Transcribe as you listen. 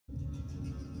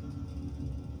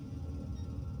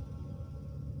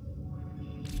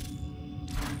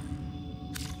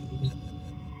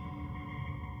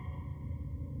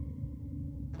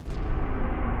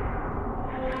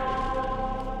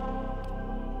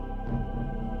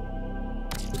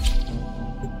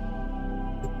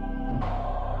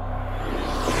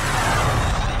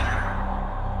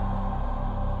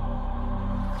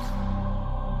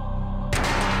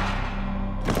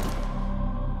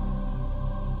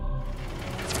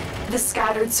The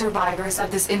scattered survivors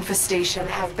of this infestation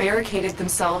have barricaded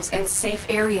themselves in safe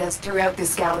areas throughout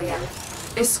this galleon.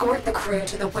 Escort the crew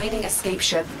to the waiting escape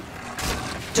ship.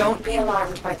 Don't be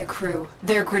alarmed by the crew.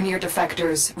 They're Grenier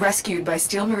defectors, rescued by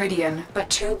Steel Meridian, but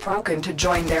too broken to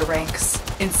join their ranks.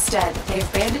 Instead,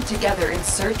 they've banded together in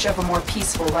search of a more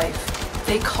peaceful life.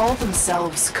 They call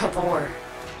themselves Kavor.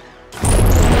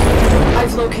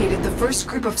 I've located the first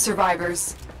group of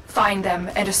survivors. Find them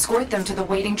and escort them to the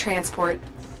waiting transport.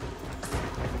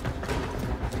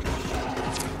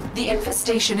 The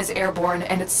infestation is airborne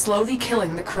and it's slowly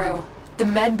killing the crew. The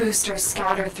med boosters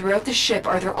scattered throughout the ship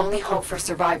are their only hope for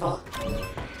survival.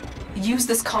 Use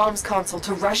this comms console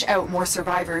to rush out more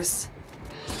survivors.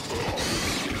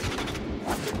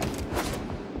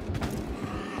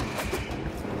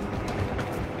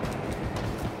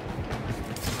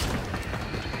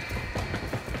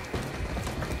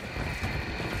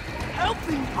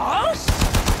 Helping us?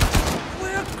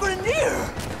 We're Grenier!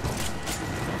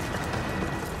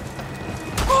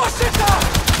 Bossita!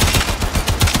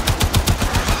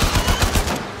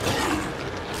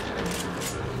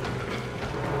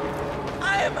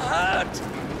 I am hurt!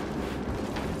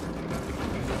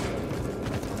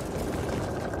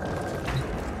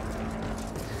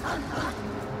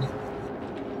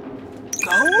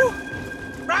 Go?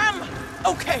 Ram!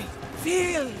 Okay,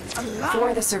 feel alive.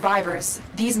 For the survivors,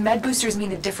 these med boosters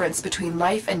mean the difference between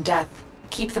life and death.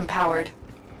 Keep them powered.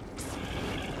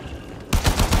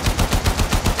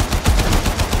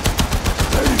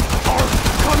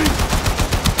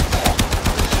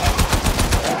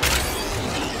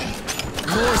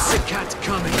 More Sakat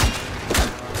coming!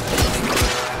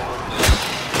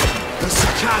 The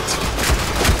Sakat!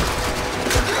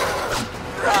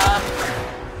 Ram!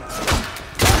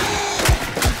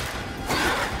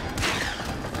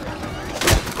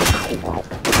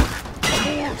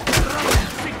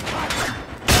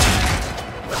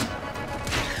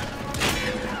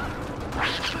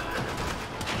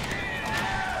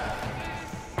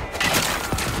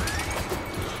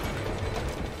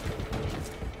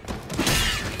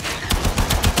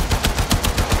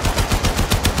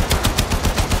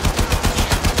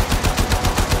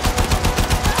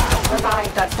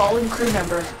 Revive that fallen crew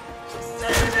member.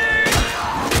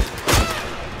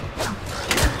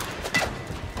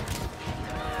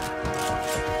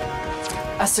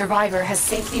 A survivor has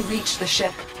safely reached the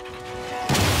ship.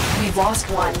 We've lost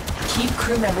one. Keep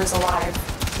crew members alive.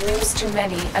 Lose too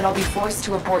many, and I'll be forced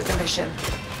to abort the mission.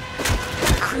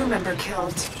 Crew member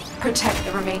killed. Protect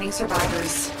the remaining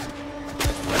survivors.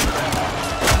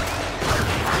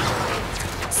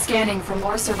 Scanning for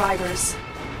more survivors.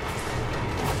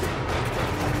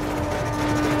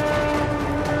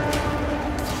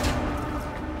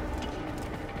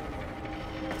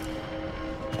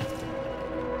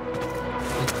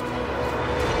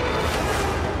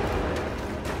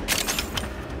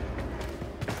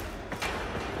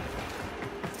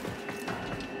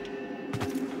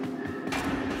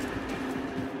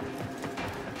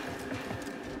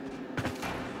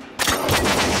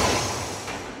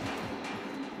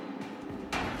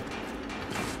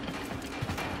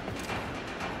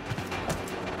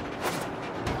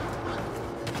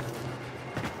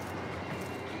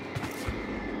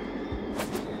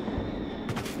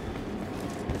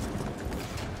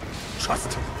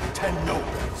 Trust Tenno,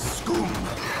 Scum.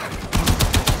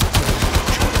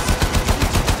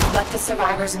 Let the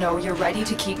survivors know you're ready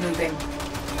to keep moving.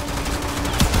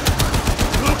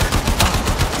 Look!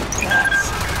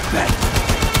 That's better.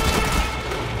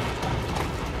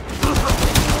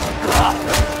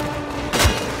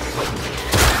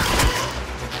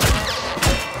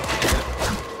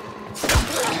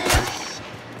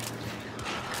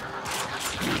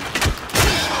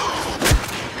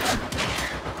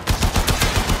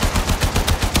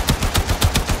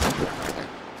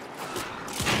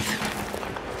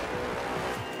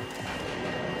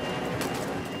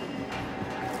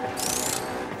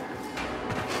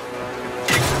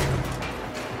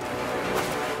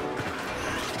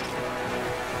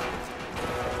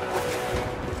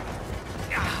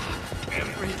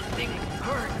 Everything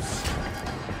hurts.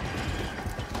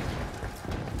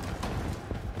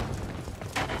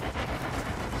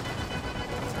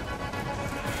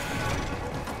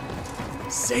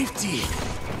 Safety!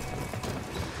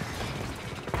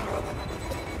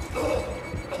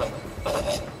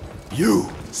 You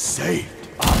saved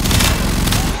us.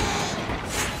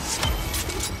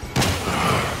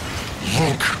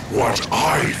 Look what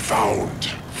I found!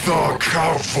 The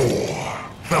Kavor!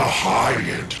 The high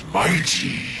and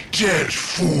mighty! Dead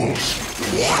fools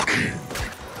walking!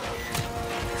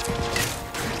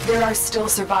 There are still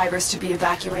survivors to be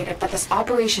evacuated, but this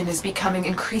operation is becoming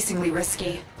increasingly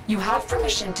risky. You have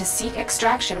permission to seek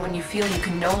extraction when you feel you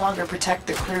can no longer protect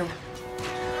the crew.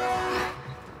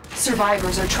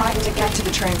 Survivors are trying to get to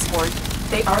the transport.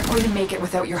 They aren't going to make it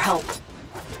without your help.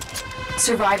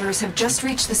 Survivors have just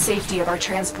reached the safety of our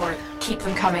transport. Keep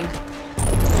them coming.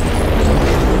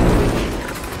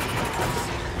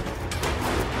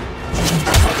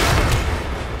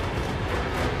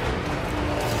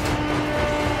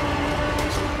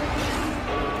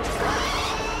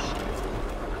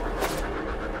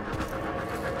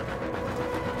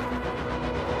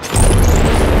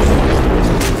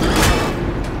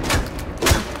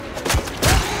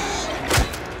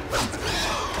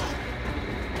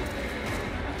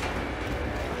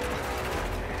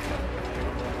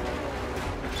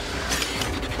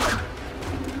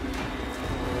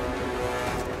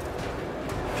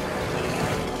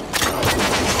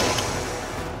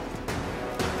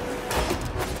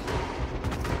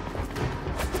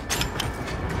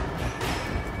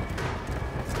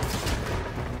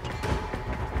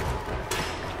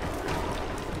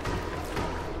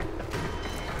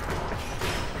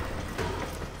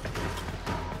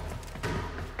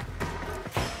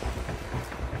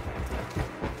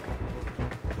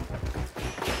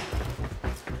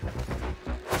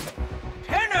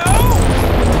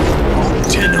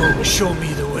 Tenno, show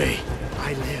me the way.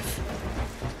 I live.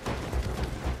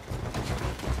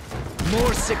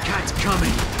 More Sakat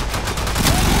coming.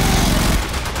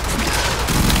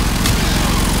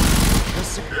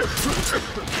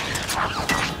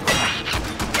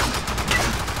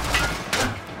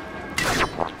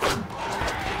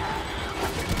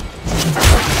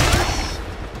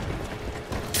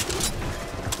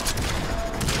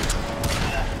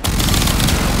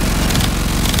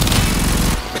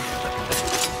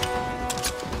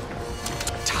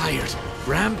 Tired.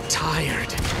 Ram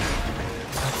tired.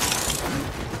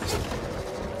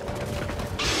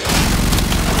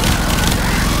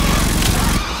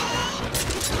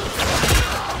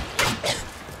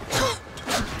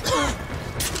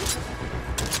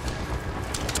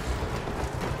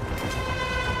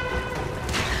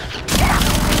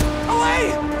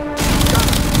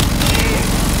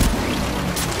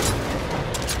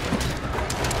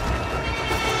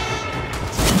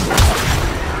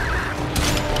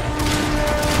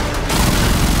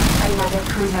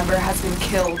 Crew member has been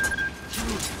killed.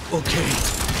 Okay.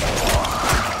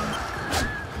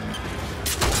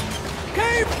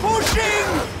 Keep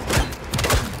pushing!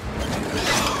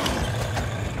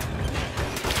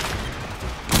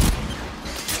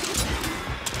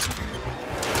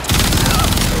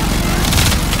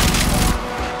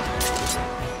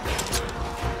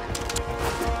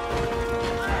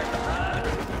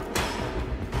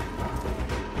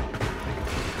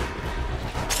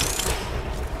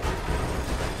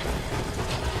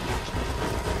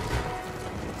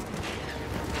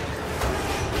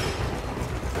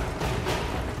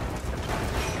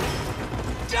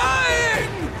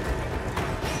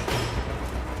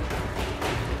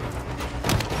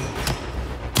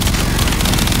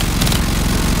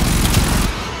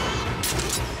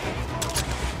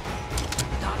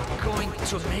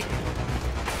 To make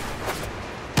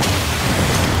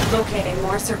Locating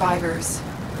more survivors.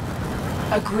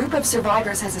 A group of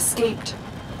survivors has escaped.